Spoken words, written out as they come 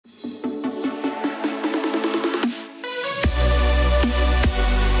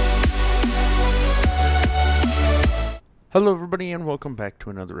Hello everybody and welcome back to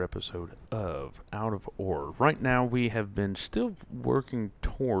another episode of Out of Ore. Right now we have been still working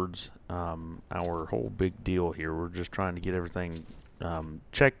towards our whole big deal here. We're just trying to get everything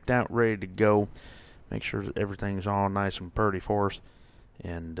checked out, ready to go. Make sure that everything's all nice and pretty for us.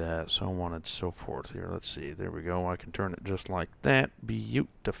 And so on and so forth here. Let's see. There we go. I can turn it just like that.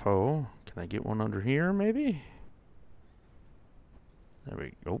 Beautiful. Can I get one under here maybe? There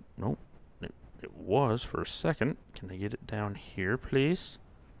we go. Oh, nope. It was for a second. Can I get it down here, please?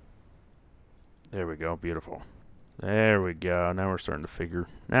 There we go. Beautiful. There we go. Now we're starting to figure.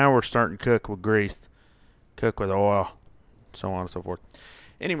 Now we're starting to cook with grease. Cook with oil. So on and so forth.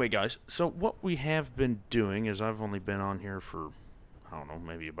 Anyway, guys. So what we have been doing is I've only been on here for, I don't know,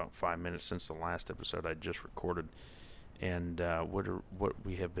 maybe about 5 minutes since the last episode I just recorded. And what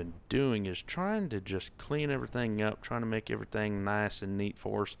we have been doing is trying to just clean everything up. Trying to make everything nice and neat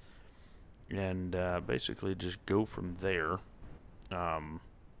for us. And basically just go from there. Come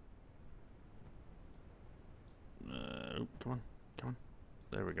on.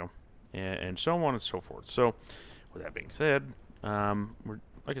 There we go. And so on and so forth. So, with that being said, we're,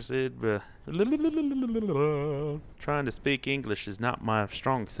 like I said, trying to speak English is not my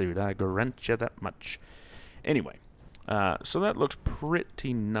strong suit. I grant you that much. Anyway, so that looks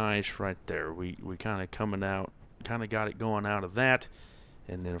pretty nice right there. We kind of got it going out of that.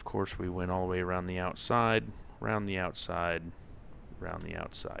 And then, of course, we went all the way around the outside, around the outside, around the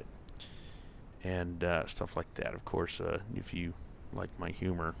outside, and stuff like that. Of course, if you like my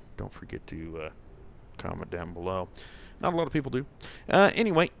humor, don't forget to comment down below. Not a lot of people do.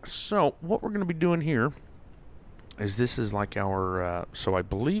 Anyway, so what we're going to be doing here is this is like our, so I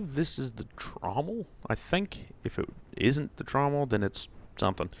believe this is the trommel, I think. If it isn't the trommel, then it's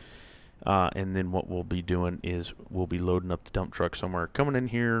something. And then what we'll be doing is we'll be loading up the dump truck somewhere, coming in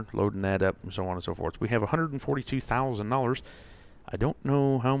here, loading that up, and so on and so forth. We have $142,000. I don't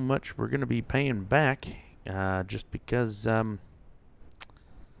know how much we're going to be paying back, just because no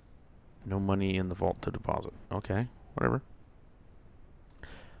money in the vault to deposit. Okay, whatever.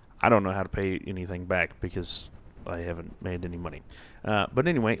 I don't know how to pay anything back because I haven't made any money. But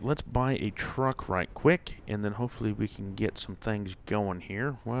anyway, let's buy a truck right quick, and then hopefully we can get some things going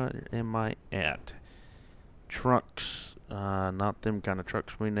here. Where am I at? Trucks. Not them kind of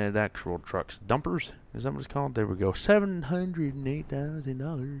trucks. We need actual trucks. Dumpers? Is that what it's called? There we go.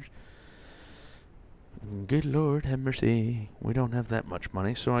 $708,000. Good Lord, have mercy. We don't have that much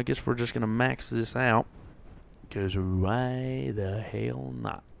money, so I guess we're just going to max this out. Because why the hell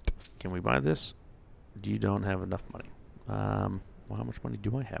not? Can we buy this? You don't have enough money. Well, how much money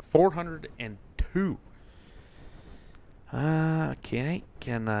do I have? 402. Okay,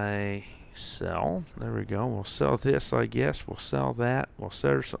 can I sell? There we go. We'll sell this, I guess. We'll sell that. We'll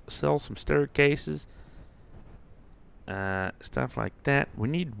sell some staircases. Stuff like that. We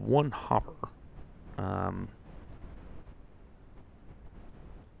need one hopper.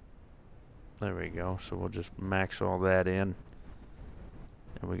 There we go. So we'll just max all that in.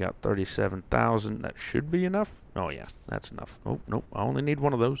 And we got 37,000. That should be enough. Oh, yeah, that's enough. Oh, nope. I only need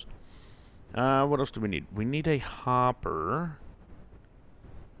one of those. What else do we need? We need a hopper.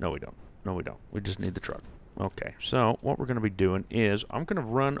 No, we don't. No, we don't. We just need the truck. Okay, so what we're going to be doing is I'm going to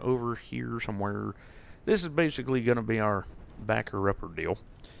run over here somewhere. This is basically going to be our backer-upper deal.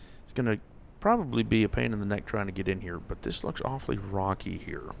 It's going to probably be a pain in the neck trying to get in here, but this looks awfully rocky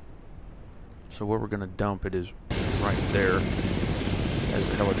here. So where we're going to dump it is right there. As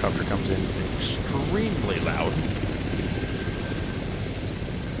the helicopter comes in extremely loud. And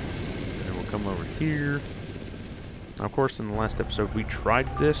then we'll come over here. Now, of course, in the last episode, we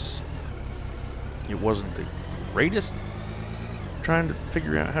tried this. It wasn't the greatest trying to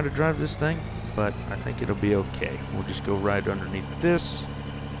figure out how to drive this thing, but I think it'll be okay. We'll just go right underneath this.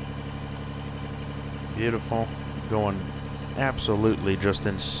 Beautiful. Going absolutely just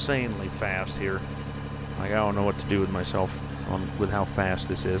insanely fast here. Like, I don't know what to do with myself. With how fast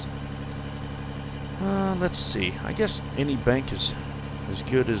this is. Let's see. I guess any bank is as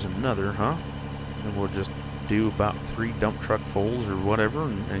good as another, huh? And we'll just do about 3 dump truck fulls or whatever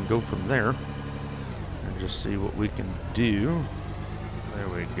and go from there. And just see what we can do. There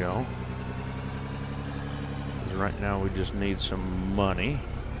we go. 'Cause right now we just need some money.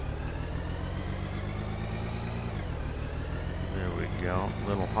 There we go. A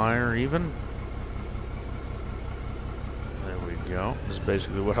little higher even. Go. This is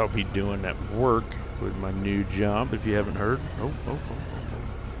basically what I'll be doing at work with my new job, if you haven't heard. Oh.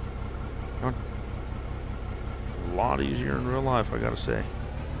 A lot easier in real life, I gotta say.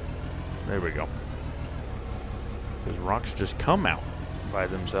 There we go. Because rocks just come out by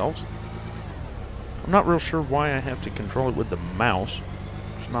themselves. I'm not real sure why I have to control it with the mouse.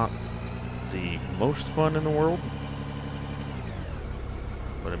 It's not the most fun in the world.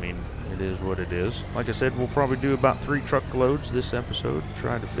 But I mean, it is what it is. Like I said, we'll probably do about 3 truckloads this episode,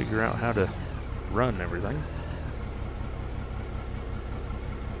 try to figure out how to run everything.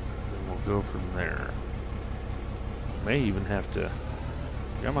 And we'll go from there. May even have to...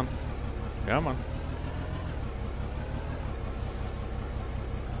 Come on. Come on.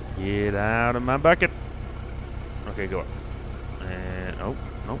 Get out of my bucket. Okay, go up. And, oh,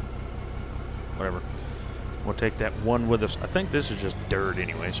 nope. Whatever. We'll take that one with us. I think this is just dirt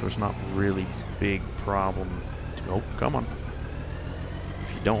anyway, so it's not really big problem. Oh, come on.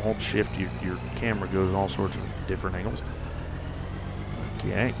 If you don't hold shift, your camera goes all sorts of different angles.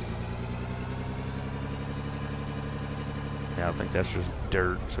 Okay. Yeah, I think that's just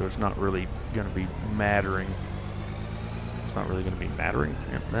dirt, so it's not really going to be mattering. It's not really going to be mattering.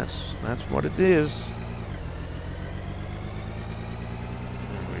 Yep, that's what it is.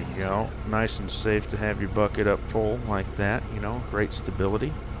 Go. Nice and safe to have your bucket up full like that, you know, great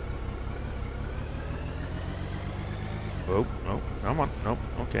stability. Oh, oh, come on. Nope.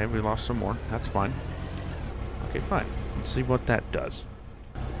 Okay, we lost some more. That's fine. Okay, fine. Let's see what that does.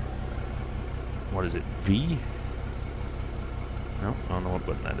 What is it? V? No, I don't know what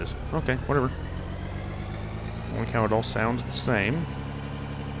button that is. Okay, whatever. I like how it all sounds the same.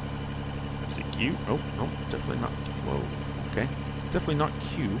 Is it Q? Oh, no, definitely not. Whoa, okay. Definitely not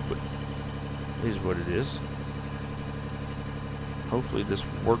Q, but it is what it is. Hopefully this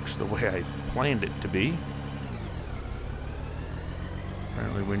works the way I planned it to be.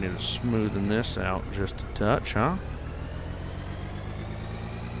 Apparently we need to smoothen this out just a touch, huh?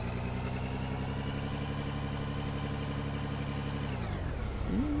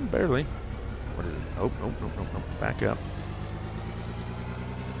 Barely. What is it? Oh, nope, nope, nope, nope. Back up.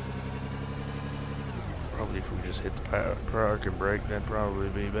 Probably if we just hit the park and brake, that'd probably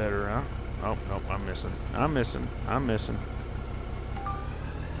be better, huh? Oh, nope, I'm missing. I'm missing. I'm missing.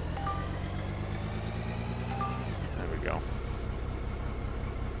 There we go.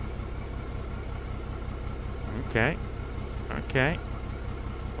 Okay. Okay.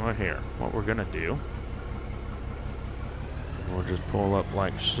 Well, here. What we're gonna do, we'll just pull up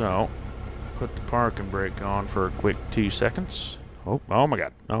like so. Put the parking brake on for a quick 2 seconds. Oh, oh my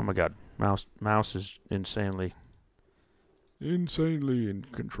god. Oh my god. Mouse is insanely in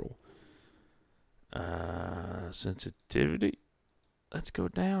control. Sensitivity. Let's go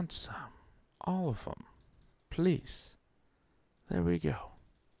down some. All of them. Please. There we go.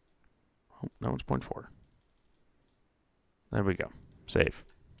 Oh, that one's 0.4. There we go. Save.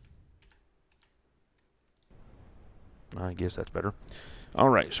 I guess that's better.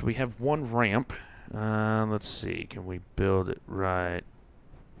 Alright, so we have one ramp. Let's see. Can we build it right?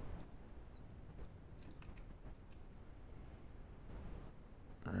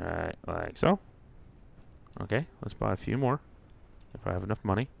 Right, like so. Okay, let's buy a few more. If I have enough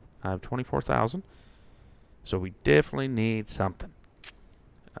money. I have 24,000. So we definitely need something.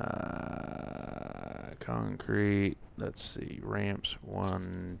 Concrete. Let's see. Ramps.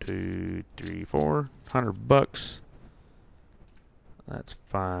 1, 2, 3, 4. $100. That's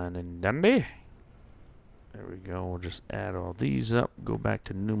fine and dandy. There we go. We'll just add all these up. Go back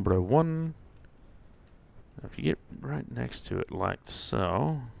to numero 1. If you get right next to it like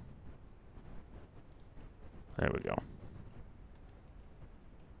so. There we go.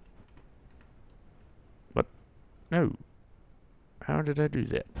 But, no. How did I do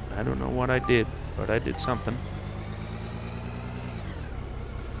that? I don't know what I did, but I did something.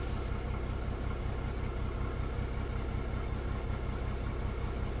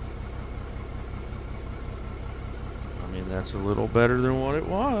 I mean, that's a little better than what it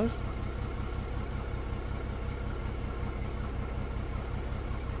was.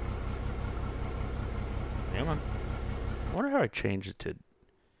 Come on. I wonder how I changed it to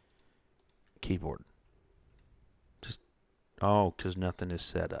keyboard. Just, oh, because nothing is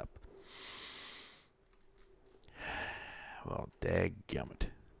set up. Well, dadgummit.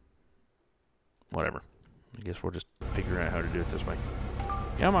 Whatever. I guess we'll just figure out how to do it this way.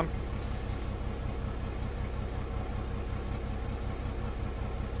 Come on.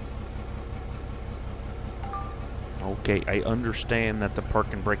 Okay, I understand that the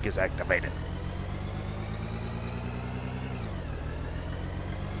parking brake is activated.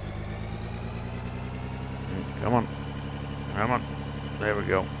 Come on. Come on. There we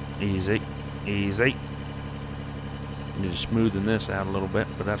go. Easy. Easy. Need to smoothen this out a little bit,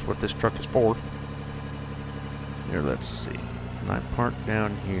 but that's what this truck is for. Here, let's see. Can I park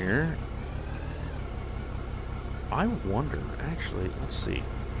down here? I wonder, actually, let's see.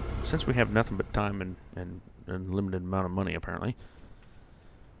 since we have nothing but time and a limited amount of money, apparently,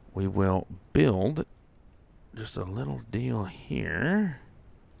 we will build just a little deal here.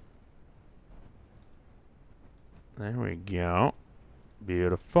 There we go.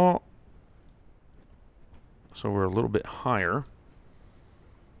 Beautiful. So we're a little bit higher.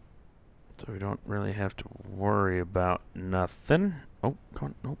 So we don't really have to worry about nothing. Oh,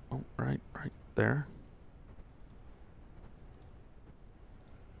 come on. Oh, right there.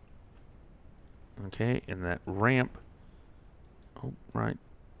 Okay, and that ramp. Oh, right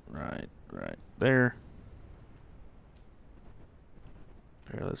there.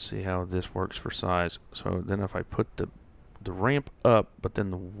 Here, let's see how this works for size. So then if I put the ramp up, but then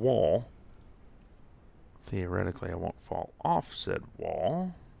the wall, theoretically I won't fall off said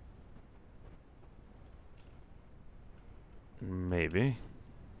wall. Maybe.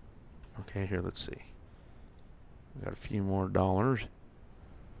 Okay, here, let's see. We got a few more dollars.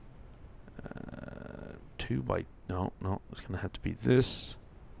 2 by... No, it's going to have to be this.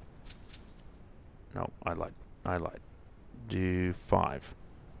 No, I lied. Do 5.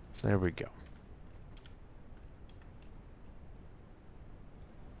 There we go.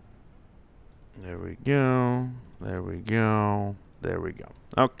 There we go. There we go. There we go.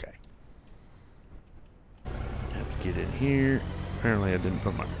 Okay. Have to get in here. Apparently I didn't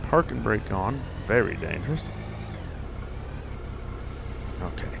put my parking brake on. Very dangerous.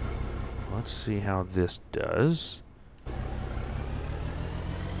 Okay. Let's see how this does.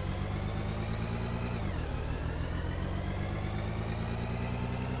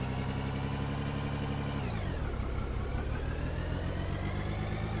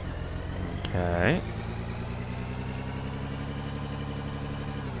 Okay.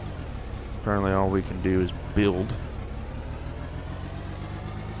 Apparently all we can do is build.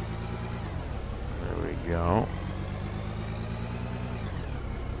 There we go.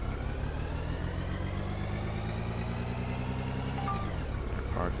 The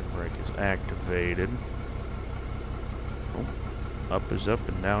parking brake is activated. Oh, up is up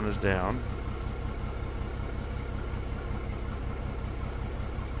and down is down.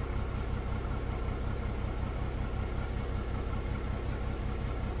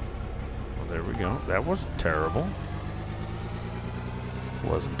 There we go. That wasn't terrible.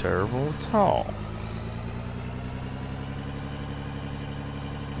 Wasn't terrible at all.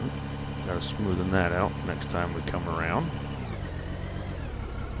 Gotta smoothen that out next time we come around.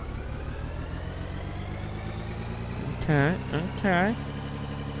 Okay.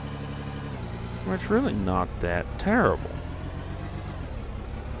 Well, it's really not that terrible.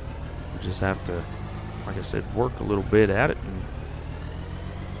 We just have to, like I said, work a little bit at it and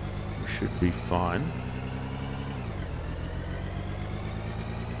should be fine.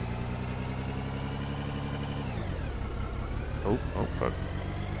 Oh, fuck.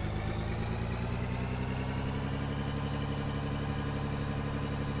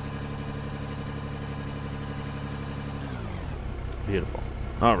 Beautiful.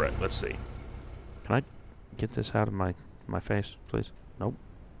 All right, let's see. Can I get this out of my face, please? Nope.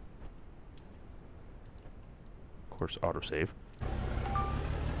 Of course, autosave.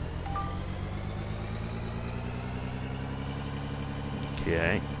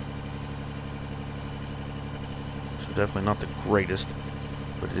 Okay. So definitely not the greatest,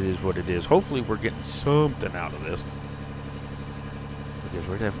 but it is what it is. Hopefully we're getting something out of this, because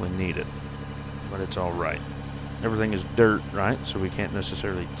we definitely need it. But it's all right. Everything is dirt, right? So we can't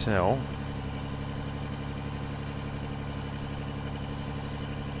necessarily tell.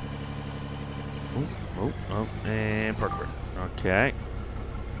 Oh, and park brake. Okay.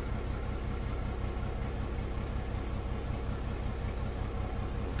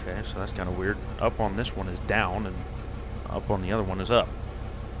 Okay, so that's kind of weird. Up on this one is down, and up on the other one is up.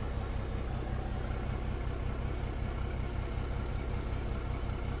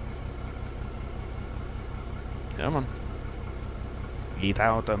 Come on. Get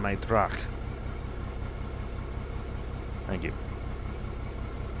out of my truck. Thank you.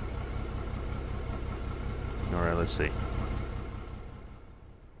 Alright, let's see.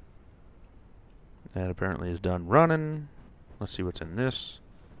 That apparently is done running. Let's see what's in this.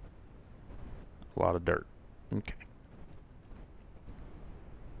 A lot of dirt. Okay.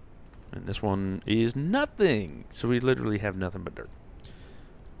 And this one is nothing. So we literally have nothing but dirt.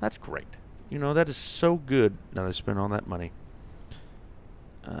 That's great. You know, that is so good that I spent all that money.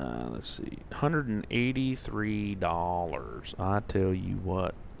 Let's see. $183. I tell you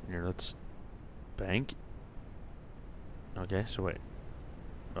what. Here, let's bank. Okay, so wait.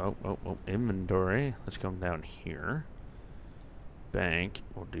 Oh, inventory. Let's come down here. Bank.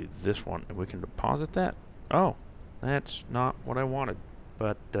 We'll do this one, and we can deposit that. Oh, that's not what I wanted.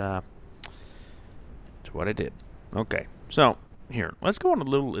 but it's what I did. Okay, so here, let's go on a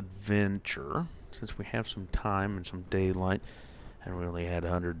little adventure since we have some time and some daylight, and we only had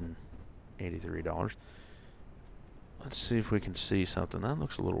 $183. Let's see if we can see something. That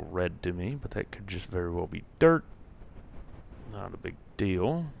looks a little red to me, but that could just very well be dirt. Not a big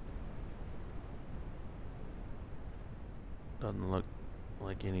deal. Doesn't look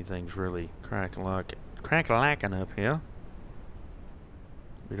like anything's really crack-a-lacking up here.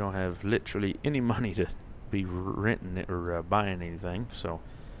 We don't have literally any money to be renting it or buying anything, so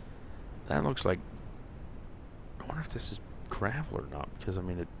that looks like... I wonder if this is gravel or not, because I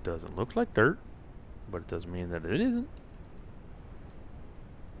mean it doesn't look like dirt, but it doesn't mean that it isn't.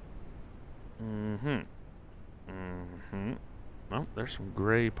 Oh, there's some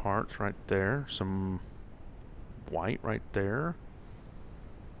gray parts right there, some white right there.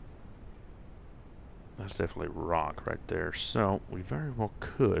 That's definitely rock right there, so we very well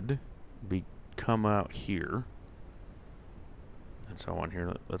could come out here. And so on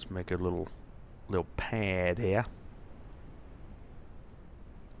here, let's make a little pad here.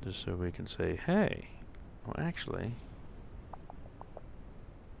 Just so we can say, hey, well actually,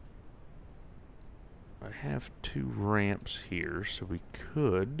 I have 2 ramps here, so we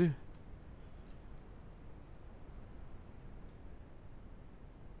could...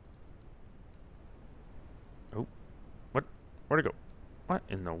 Oh, what? Where'd it go? What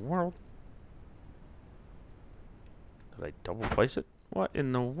in the world? Did I double place it? What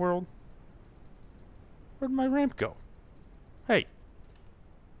in the world? Where'd my ramp go? Hey.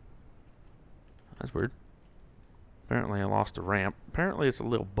 That's weird. Apparently I lost a ramp. Apparently it's a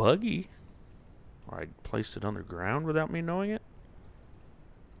little buggy. Or I placed it underground without me knowing it.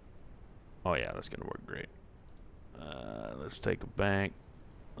 Oh yeah, that's gonna work great. Let's take a bank.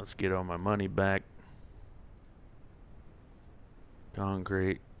 Let's get all my money back.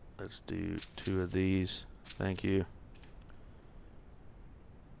 Concrete. Let's do 2 of these. Thank you.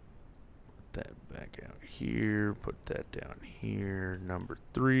 Put that back out here. Put that down here. Number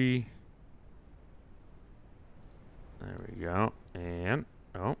 3. There we go. And,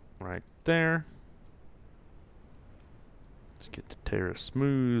 oh, right there. Let's get the terra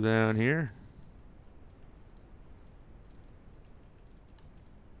smooth out here.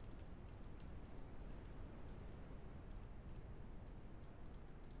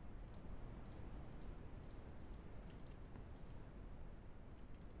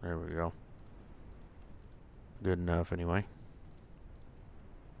 There we go. Good enough anyway.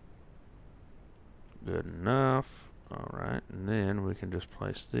 Good enough. Alright, and then we can just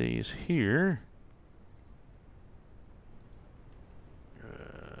place these here.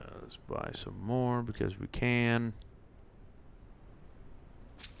 Let's buy some more because we can.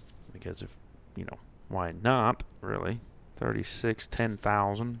 Because if, you know, why not, really? 36,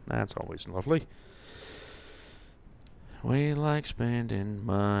 10,000. That's always lovely. We like spending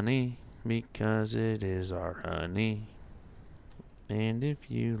money because it is our honey. And if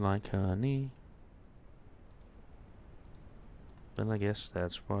you like honey, then I guess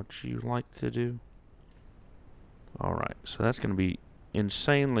that's what you like to do. Alright, so that's going to be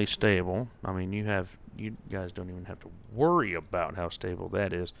insanely stable. I mean, you guys don't even have to worry about how stable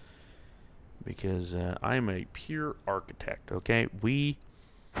that is. Because I'm a pure architect, okay? We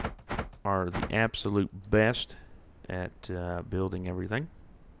are the absolute best at building everything.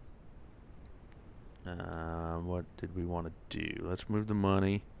 What did we want to do? Let's move the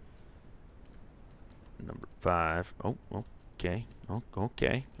money. Number 5. Oh, okay. Oh,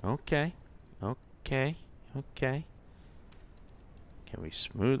 okay. Okay. Okay. Okay. Can we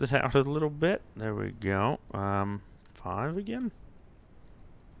smooth it out a little bit? There we go. 5 again.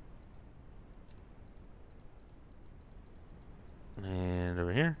 And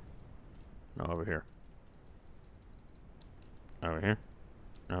over here. No, over here. Over here.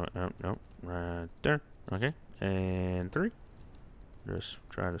 No, no, no. Right there. Okay. And 3. Just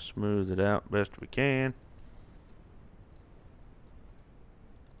try to smooth it out best we can.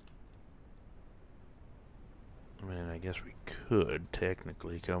 I mean, I guess we could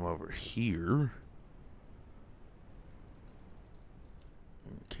technically come over here.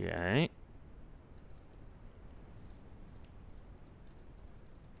 Okay.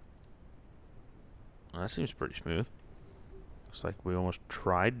 Well, that seems pretty smooth. Looks like we almost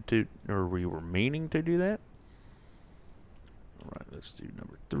tried to, or we were meaning to do that. Alright, let's do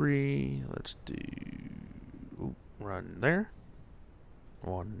number 3. Let's do one there.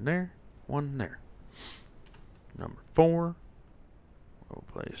 1 there. 1 there. Number 4. We'll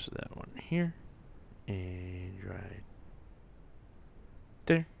place that one here. And right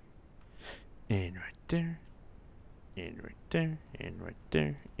there. And right there. and right there, and right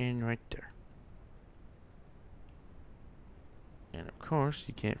there, and right there. And of course,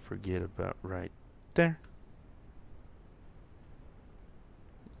 you can't forget about right there.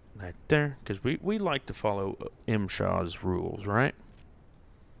 Right there, because we like to follow M. Shaw's rules, right?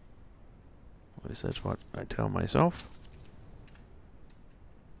 At least that's what I tell myself.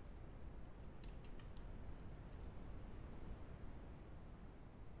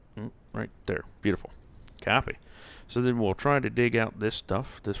 Right there. Beautiful. Copy. So then we'll try to dig out this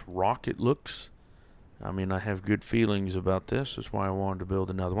stuff, this rock it looks. I mean, I have good feelings about this. That's why I wanted to build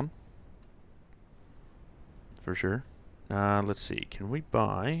another one. For sure. Let's see. Can we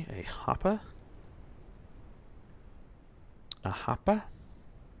buy a hopper? A hopper?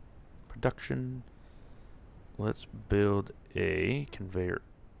 Production. Let's build a conveyor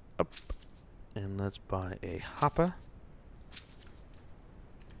up. And let's buy a hopper.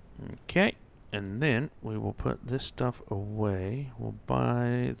 Okay. And then we will put this stuff away. We'll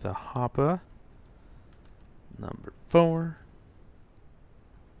buy the hopper. Number 4.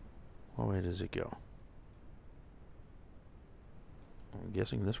 What way does it go? I'm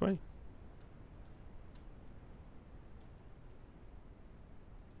guessing this way.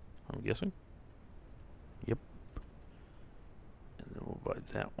 I'm guessing. Yep. And then we'll buy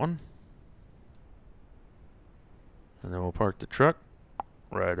that one. And then we'll park the truck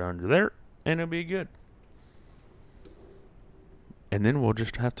right under there, and it'll be good. And then we'll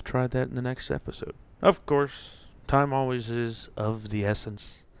just have to try that in the next episode. Of course, time always is of the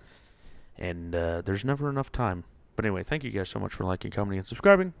essence. And there's never enough time. But anyway, thank you guys so much for liking, commenting, and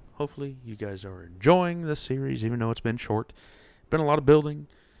subscribing. Hopefully you guys are enjoying this series, even though it's been short. Been a lot of building.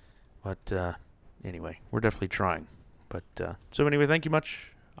 But anyway, we're definitely trying. But so anyway, thank you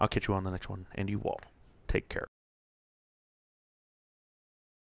much. I'll catch you on the next one. And you all, take care.